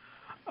you.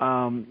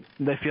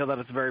 They feel that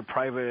it's very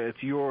private.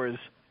 It's yours,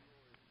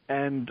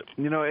 and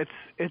you know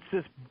it's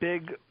this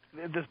big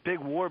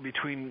war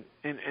between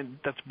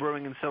that's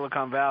brewing in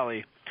Silicon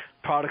Valley.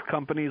 Product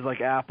companies like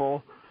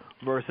Apple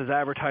versus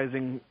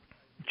advertising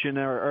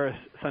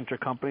generic-centric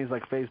companies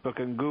like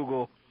Facebook and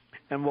Google,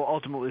 and we'll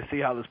ultimately see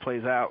how this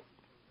plays out.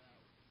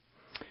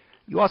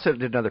 You also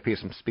did another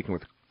piece. I'm speaking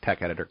with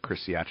tech editor Chris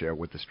Ciaccia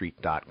with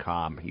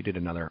TheStreet.com. You did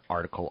another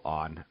article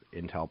on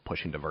Intel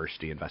pushing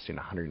diversity, investing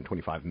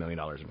 $125 million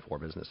in 4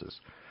 businesses.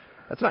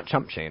 That's not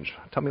chump change.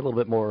 Tell me a little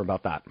bit more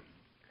about that.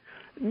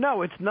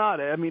 No, it's not.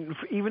 I mean,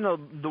 even though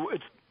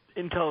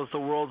Intel is the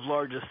world's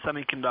largest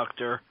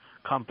semiconductor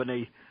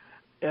company,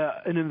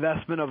 an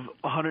investment of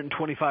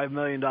 $125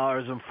 million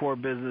in 4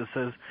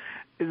 businesses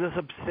is a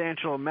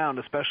substantial amount,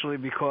 especially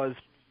because,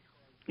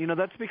 you know,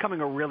 that's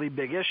becoming a really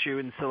big issue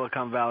in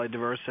Silicon Valley,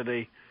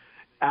 diversity.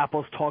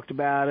 Apple's talked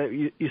about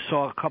it. You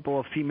saw a couple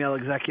of female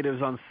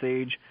executives on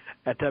stage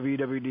at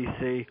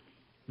WWDC.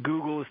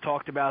 Google has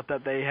talked about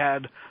that they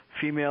had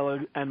female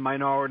and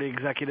minority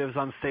executives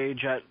on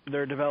stage at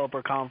their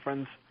developer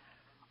conference.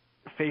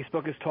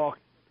 Facebook has talked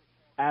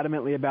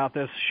adamantly about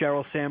this.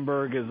 Sheryl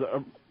Sandberg is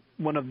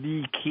one of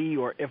the key,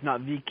 or if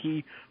not the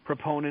key,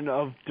 proponent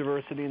of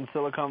diversity in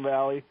Silicon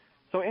Valley.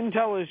 So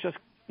Intel is just,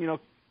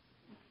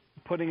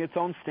 putting its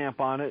own stamp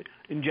on it.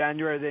 In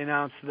January, they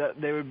announced that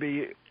they would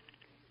be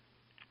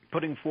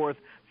putting forth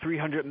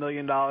 $300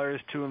 million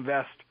to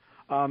invest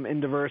in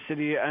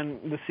diversity,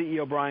 and the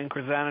CEO, Brian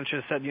Krzanich,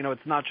 has said,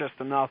 it's not just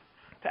enough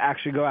to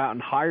actually go out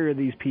and hire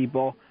these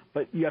people,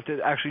 but you have to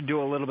actually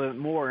do a little bit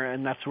more,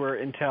 and that's where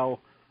Intel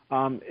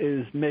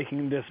is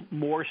making this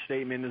more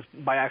statement, is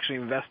by actually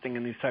investing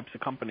in these types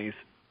of companies.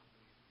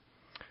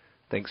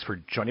 Thanks for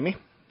joining me.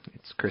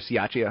 It's Chris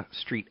Iaccia,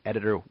 tech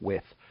editor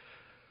with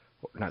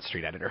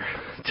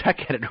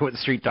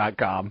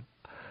Street.com.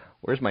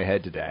 Where's my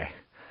head today?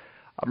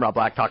 I'm Rob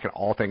Black, talking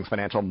all things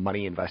financial,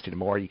 money, investing, and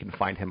more. You can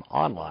find him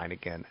online,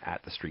 again,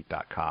 at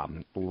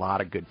TheStreet.com. A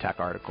lot of good tech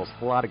articles,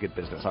 a lot of good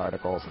business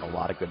articles, and a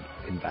lot of good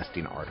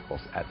investing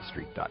articles at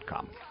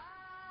TheStreet.com.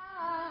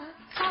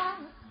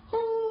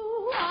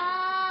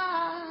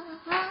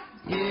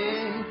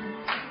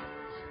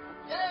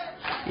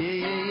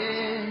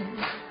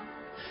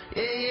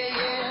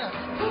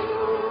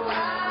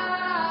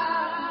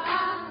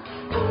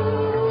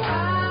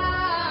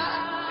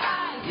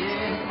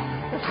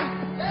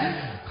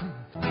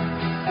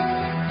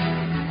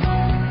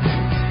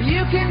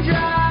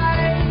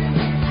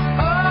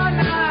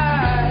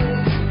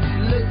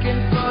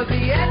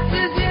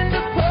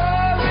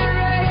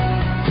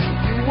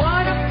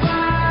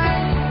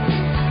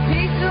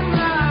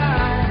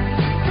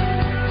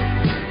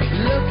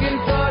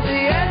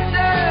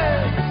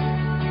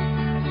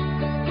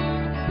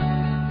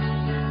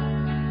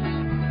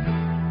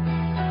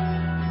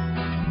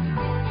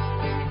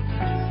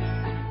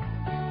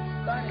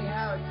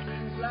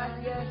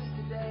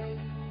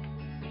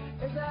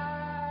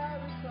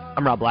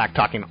 I'm Rob Black,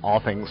 talking all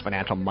things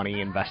financial,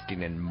 money,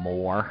 investing, and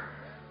more.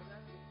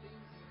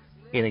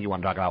 Anything you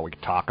want to talk about, we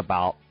can talk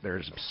about.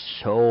 There's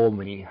so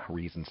many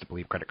reasons to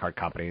believe credit card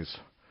companies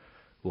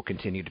will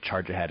continue to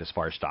charge ahead as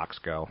far as stocks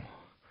go.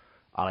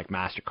 I like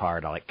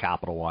MasterCard, I like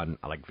Capital One,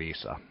 I like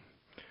Visa.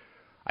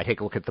 I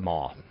take a look at them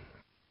all.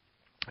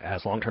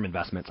 As long-term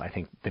investments, I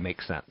think they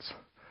make sense.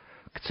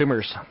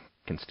 Consumers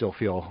can still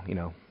feel,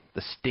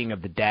 the sting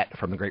of the debt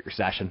from the Great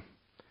Recession.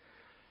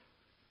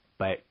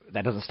 But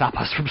that doesn't stop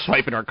us from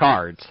swiping our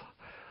cards.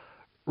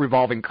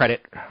 Revolving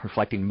credit,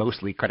 reflecting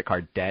mostly credit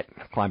card debt,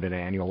 climbed at an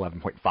annual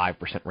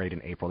 11.5% rate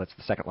in April. That's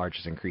the second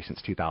largest increase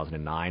since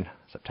 2009,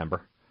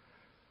 September.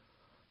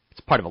 It's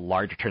part of a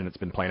larger trend that's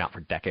been playing out for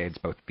decades.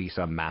 Both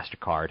Visa and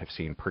MasterCard have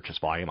seen purchase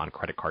volume on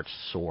credit cards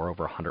soar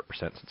over 100%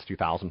 since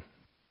 2000.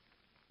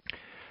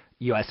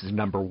 U.S. is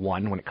number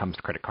one when it comes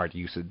to credit card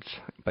usage,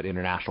 but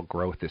international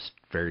growth is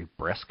very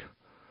brisk.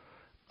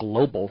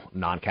 Global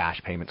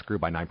non-cash payments grew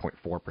by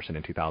 9.4%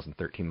 in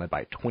 2013, led by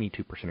a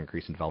 22%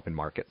 increase in developing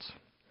markets.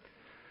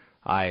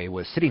 I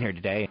was sitting here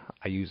today.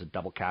 I use a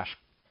double cash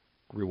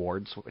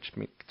rewards, which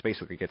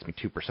basically gets me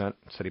 2%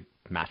 instead of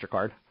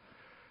MasterCard.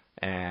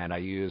 And I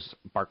use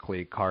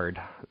Barclay Card,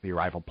 the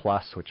Arrival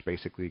Plus, which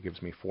basically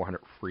gives me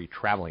 400 free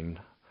traveling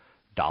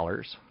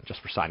dollars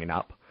just for signing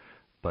up.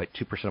 But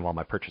 2% of all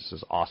my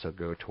purchases also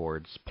go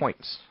towards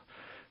points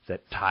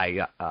that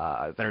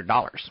that are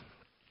dollars.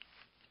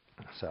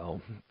 So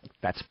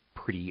that's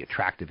pretty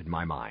attractive in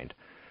my mind.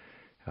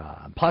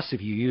 Plus,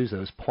 if you use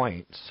those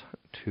points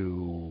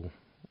to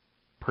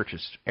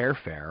purchase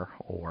airfare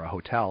or a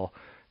hotel,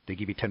 they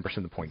give you 10%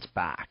 of the points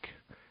back.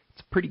 It's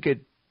a pretty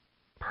good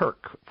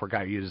perk for a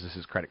guy who uses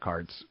his credit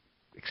cards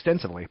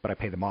extensively, but I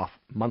pay them off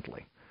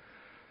monthly.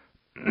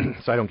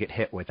 So I don't get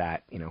hit with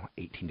that,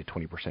 18 to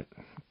 20%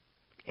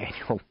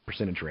 annual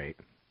percentage rate.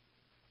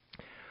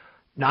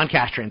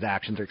 Non-cash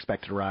transactions are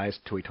expected to rise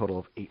to a total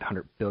of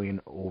 $800 billion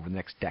over the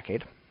next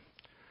decade.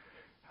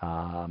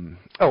 I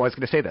was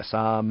going to say this.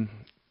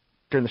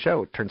 During the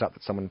show, it turns out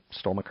that someone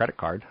stole my credit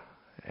card,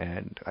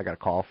 and I got a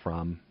call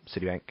from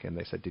Citibank, and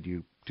they said, "Did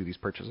you do these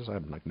purchases?"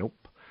 I'm like,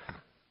 "Nope.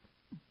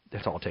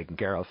 That's all taken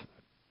care of."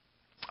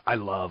 I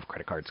love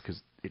credit cards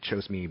because it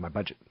shows me my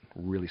budget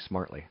really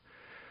smartly.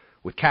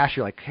 With cash,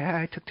 you're like, "Yeah,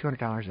 I took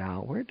 $200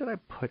 out. Where did I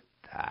put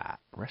that?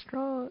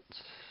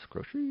 Restaurants?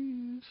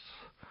 Groceries?"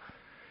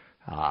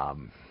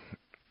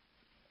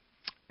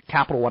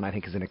 Capital One, I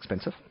think, is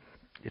inexpensive.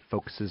 It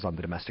focuses on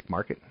the domestic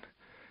market.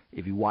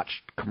 If you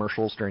watch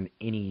commercials during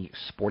any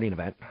sporting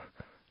event,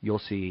 you'll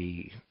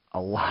see a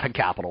lot of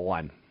Capital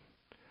One.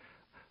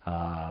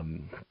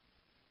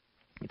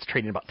 It's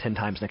trading about 10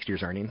 times next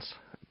year's earnings.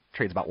 It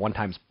trades about 1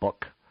 times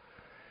book.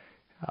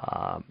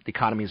 The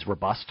economy is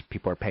robust.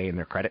 People are paying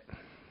their credit.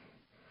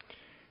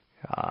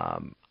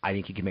 I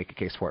think you can make a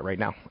case for it right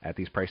now at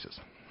these prices.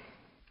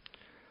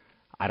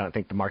 I don't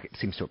think the market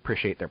seems to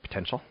appreciate their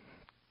potential.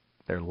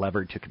 They're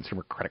levered to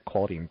consumer credit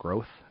quality and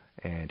growth,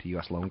 and to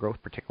U.S. loan growth,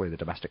 particularly the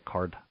domestic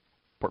card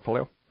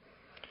portfolio.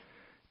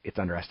 it's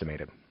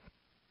underestimated.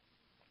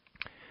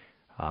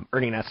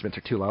 Earning estimates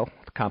are too low.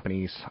 The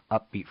company's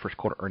upbeat first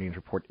quarter earnings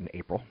report in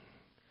April.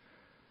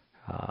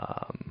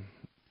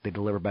 They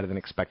deliver better than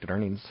expected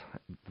earnings.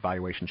 The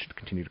valuation should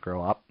continue to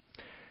grow up.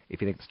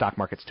 If you think the stock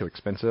market's too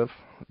expensive,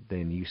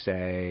 then you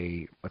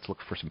say, let's look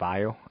for some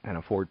value, and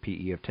a forward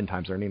PE of 10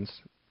 times earnings,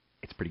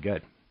 it's pretty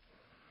good.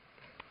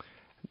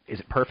 Is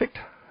it perfect?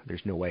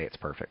 There's no way it's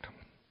perfect.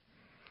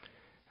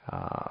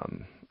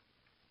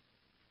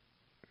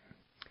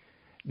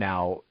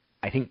 Now,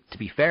 I think to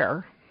be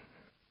fair,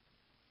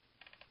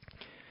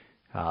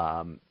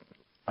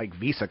 like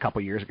Visa a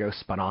couple years ago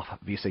spun off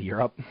Visa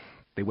Europe.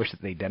 They wish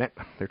that they didn't.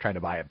 They're trying to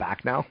buy it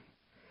back now.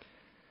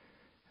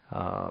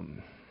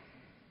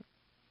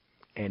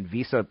 And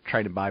Visa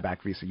trying to buy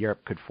back Visa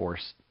Europe could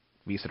force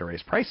Visa to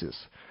raise prices,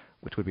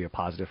 which would be a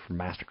positive for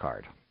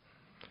MasterCard,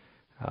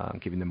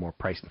 giving them more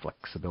pricing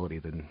flexibility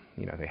than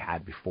they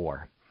had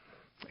before.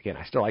 Again,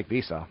 I still like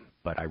Visa,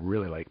 but I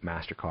really like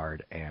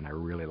MasterCard, and I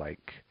really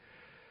like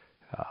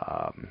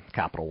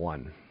Capital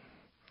One.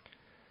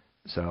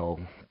 So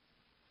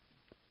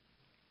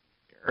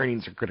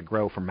earnings are going to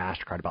grow for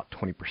MasterCard about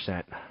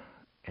 20%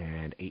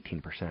 and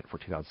 18% for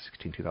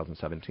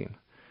 2016-2017.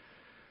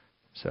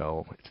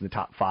 So it's in the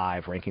top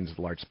 5 rankings of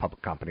the largest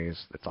public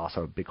companies. It's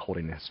also a big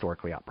holding,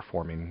 historically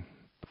outperforming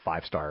the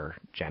 5-star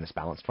Janus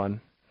Balanced Fund.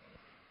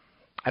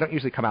 I don't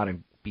usually come out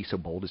and be so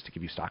bold as to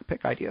give you stock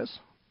pick ideas,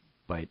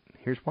 but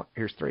here's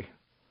 3.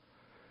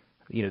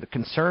 The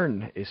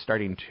concern is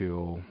starting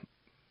to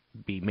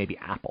be maybe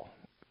Apple.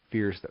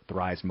 Fears that the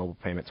rise in mobile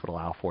payments would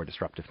allow for a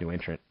disruptive new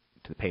entrant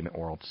to the payment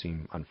world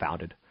seem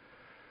unfounded.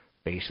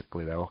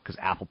 Basically, though, because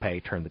Apple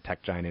Pay turned the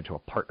tech giant into a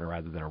partner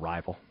rather than a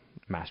rival,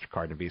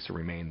 MasterCard and Visa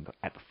remain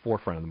at the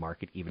forefront of the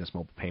market even as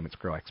mobile payments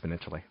grow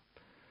exponentially.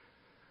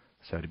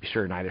 So to be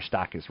sure, neither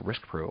stock is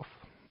risk-proof.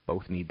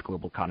 Both need the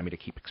global economy to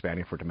keep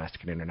expanding for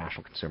domestic and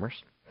international consumers.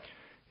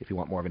 If you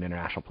want more of an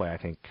international play, I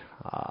think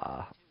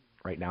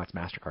right now it's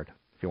MasterCard.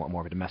 If you want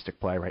more of a domestic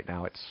play, right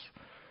now it's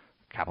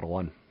Capital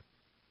One.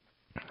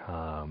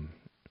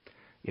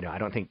 I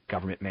don't think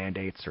government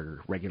mandates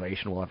or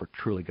regulation will ever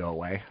truly go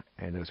away,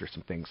 and those are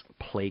some things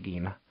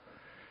plaguing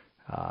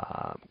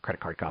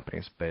credit card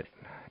companies. But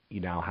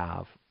you now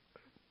have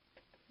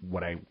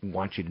what I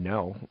want you to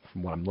know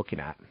from what I'm looking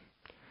at.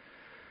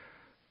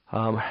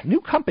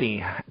 New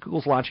company,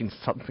 Google's launching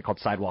something called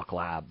Sidewalk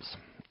Labs.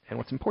 And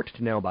what's important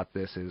to know about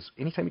this is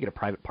anytime you get a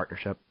private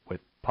partnership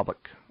with public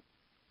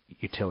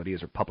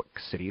utilities or public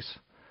cities,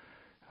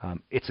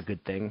 it's a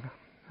good thing.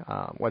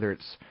 Whether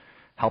it's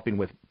helping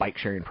with bike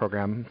sharing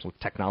programs, with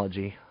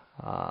technology,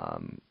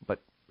 but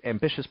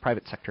ambitious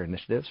private sector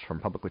initiatives from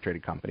publicly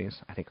traded companies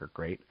I think are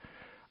great.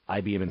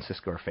 IBM and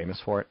Cisco are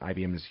famous for it.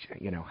 IBM is,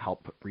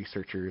 help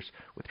researchers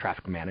with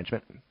traffic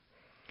management,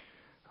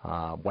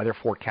 weather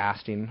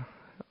forecasting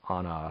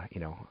on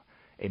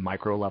a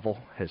micro level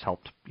has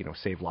helped,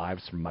 save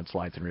lives from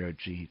mudslides in Rio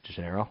de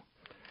Janeiro.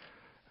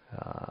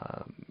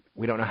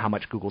 We don't know how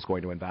much Google's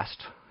going to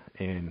invest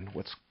in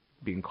what's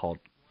being called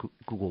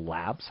Google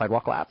Labs,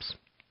 Sidewalk Labs,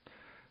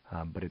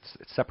 but it's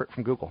separate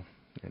from Google,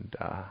 and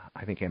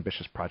I think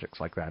ambitious projects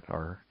like that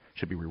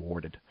should be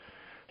rewarded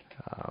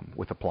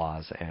with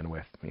applause and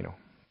with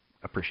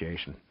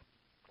appreciation.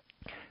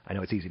 I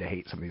know it's easy to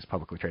hate some of these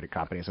publicly traded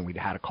companies, and we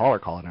had a caller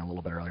call in a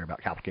little bit earlier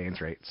about capital gains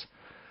rates,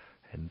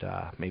 and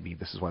maybe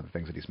this is one of the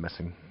things that he's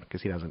missing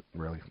because he doesn't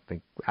really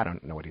think. I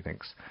don't know what he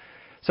thinks.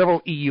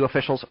 Several EU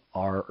officials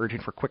are urging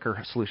for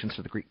quicker solutions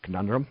to the Greek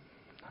conundrum.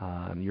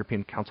 The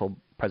European Council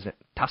President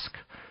Tusk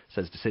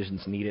says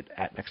decisions needed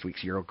at next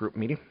week's Eurogroup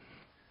meeting.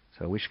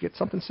 So we should get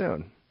something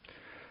soon.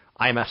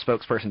 IMF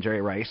spokesperson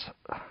Jerry Rice,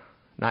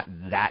 not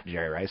that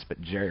Jerry Rice,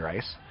 but Jerry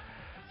Rice,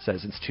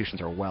 says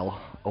institutions are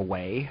well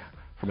away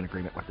from an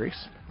agreement with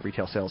Greece.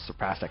 Retail sales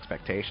surpassed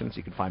expectations.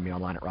 You can find me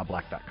online at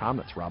robblack.com.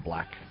 That's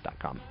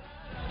robblack.com.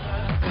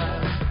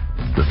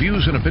 The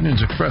views and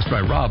opinions expressed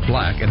by Rob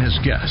Black and his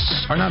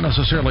guests are not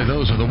necessarily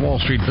those of the Wall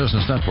Street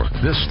Business Network,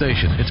 this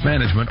station, its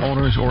management,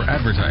 owners, or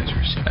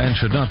advertisers, and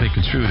should not be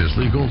construed as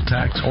legal,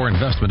 tax, or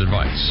investment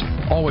advice.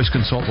 Always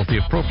consult with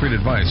the appropriate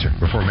advisor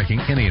before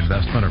making any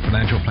investment or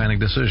financial planning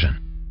decision.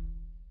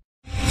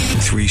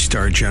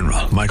 3-star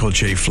General Michael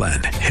J.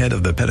 Flynn, head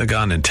of the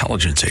Pentagon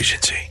Intelligence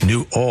Agency,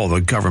 knew all the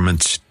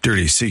government's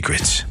dirty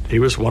secrets. He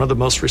was one of the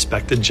most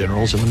respected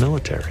generals in the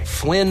military.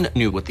 Flynn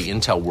knew what the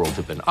intel world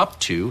had been up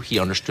to. He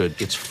understood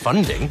its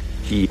funding.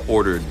 He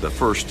ordered the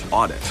first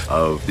audit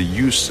of the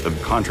use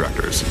of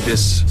contractors.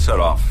 This set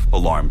off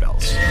alarm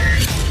bells.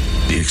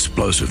 The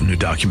explosive new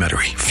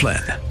documentary,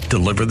 Flynn,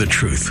 Deliver the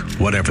Truth,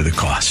 Whatever the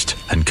Cost,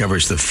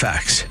 uncovers the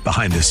facts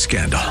behind this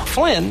scandal.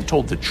 Flynn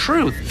told the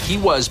truth. He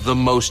was the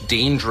most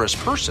dangerous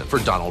person for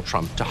Donald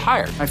Trump to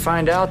hire. I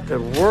find out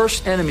the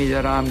worst enemy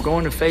that I'm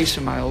going to face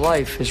in my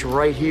life is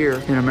right here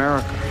in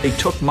America. They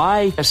took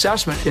my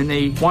assessment and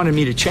they wanted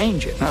me to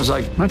change it. And I was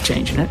like, I'm not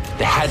changing it.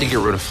 They had to get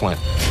rid of Flynn.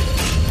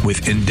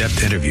 With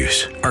in-depth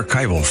interviews,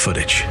 archival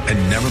footage,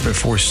 and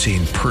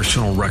never-before-seen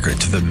personal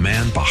records of the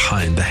man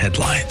behind the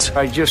headlines.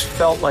 I just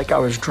felt like I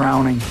was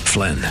drowning.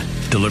 Flynn,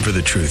 Deliver deliver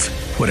the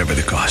truth, whatever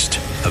the cost.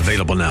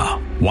 Available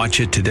now. Watch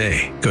it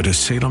today. Go to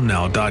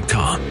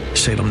salemnow.com.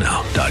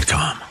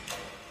 salemnow.com.